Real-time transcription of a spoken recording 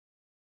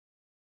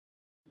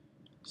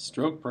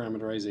Stroke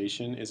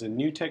parameterization is a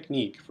new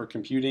technique for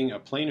computing a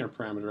planar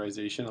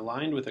parameterization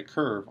aligned with a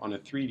curve on a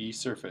 3D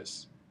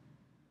surface.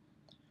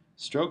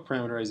 Stroke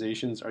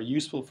parameterizations are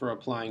useful for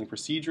applying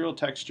procedural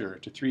texture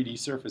to 3D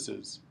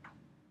surfaces.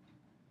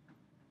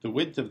 The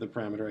width of the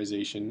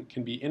parameterization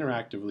can be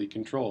interactively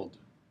controlled.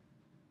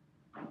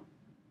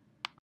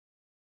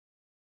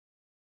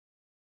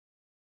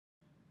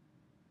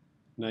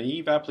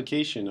 Naive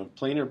application of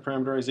planar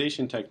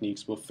parameterization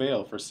techniques will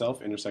fail for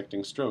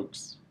self-intersecting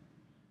strokes.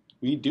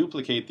 We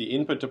duplicate the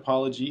input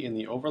topology in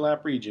the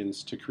overlap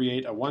regions to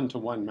create a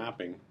one-to-one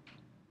mapping.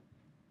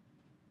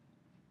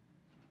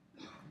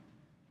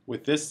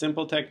 With this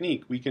simple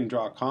technique, we can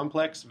draw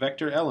complex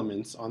vector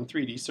elements on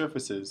 3D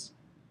surfaces.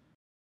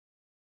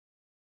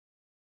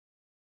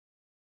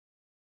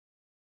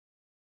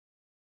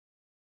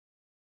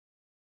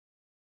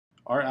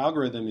 Our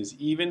algorithm is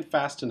even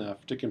fast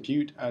enough to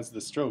compute as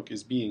the stroke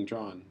is being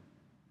drawn.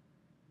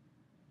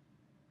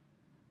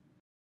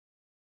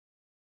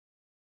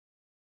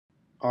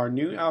 Our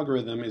new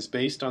algorithm is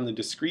based on the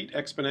discrete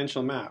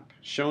exponential map,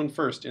 shown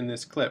first in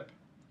this clip.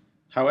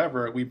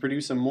 However, we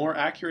produce a more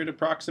accurate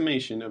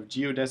approximation of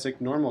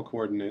geodesic normal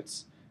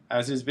coordinates,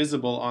 as is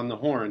visible on the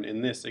horn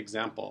in this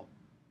example.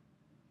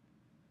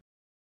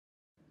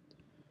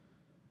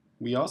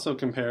 We also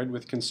compared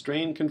with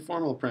constrained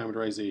conformal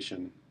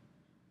parameterization.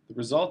 The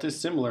result is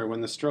similar when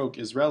the stroke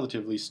is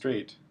relatively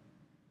straight.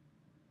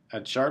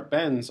 At sharp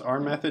bends, our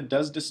method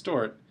does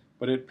distort,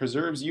 but it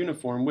preserves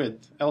uniform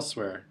width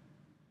elsewhere,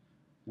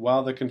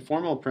 while the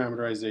conformal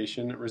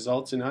parameterization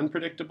results in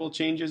unpredictable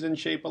changes in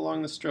shape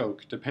along the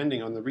stroke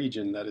depending on the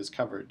region that is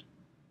covered.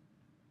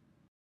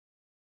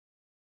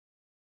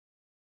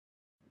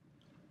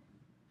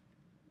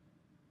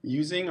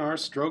 Using our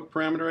stroke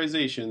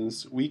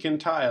parameterizations, we can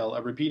tile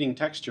a repeating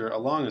texture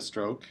along a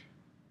stroke,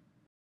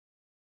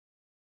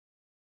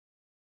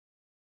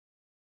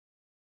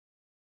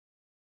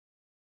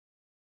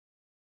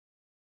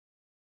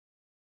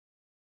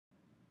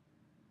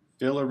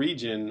 fill a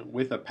region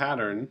with a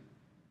pattern,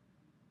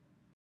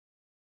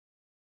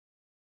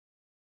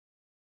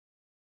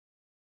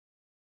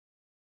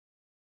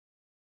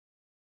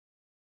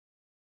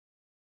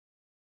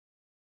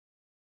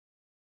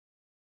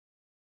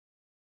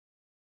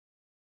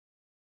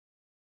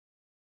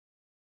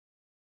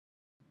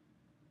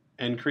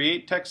 and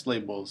create text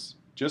labels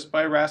just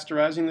by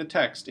rasterizing the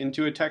text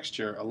into a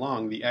texture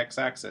along the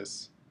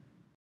x-axis.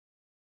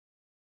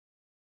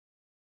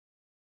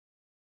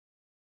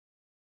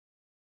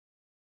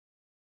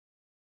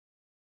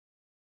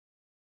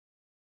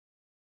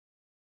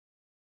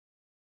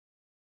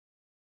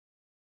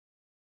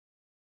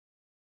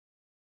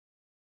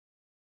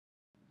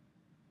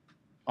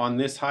 On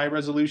this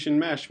high-resolution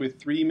mesh with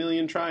 3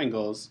 million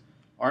triangles,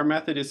 our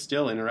method is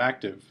still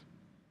interactive.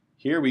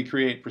 Here we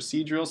create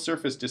procedural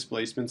surface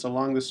displacements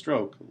along the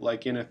stroke,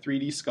 like in a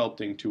 3D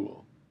sculpting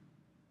tool.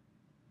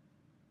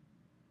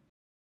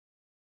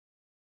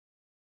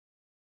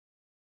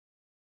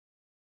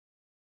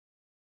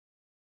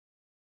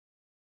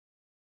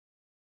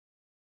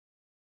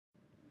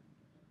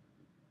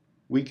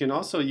 We can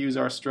also use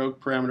our stroke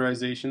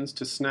parameterizations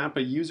to snap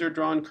a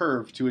user-drawn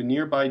curve to a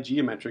nearby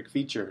geometric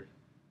feature.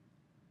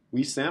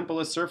 We sample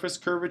a surface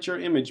curvature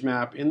image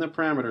map in the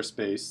parameter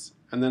space,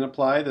 and then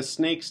apply the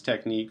snakes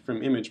technique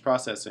from image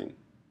processing.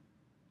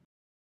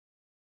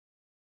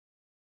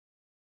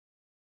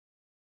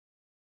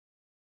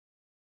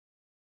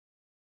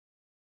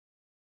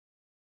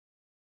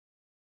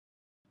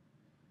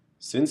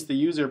 Since the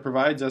user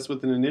provides us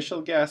with an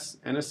initial guess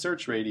and a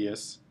search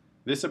radius,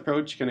 this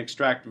approach can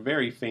extract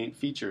very faint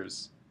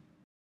features.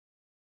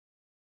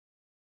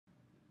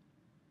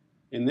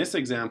 In this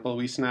example,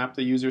 we snap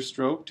the user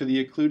stroke to the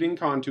occluding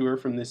contour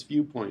from this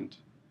viewpoint.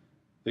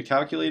 The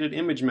calculated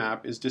image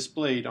map is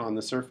displayed on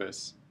the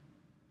surface.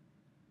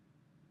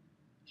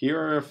 Here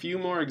are a few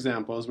more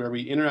examples where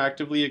we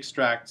interactively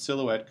extract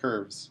silhouette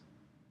curves.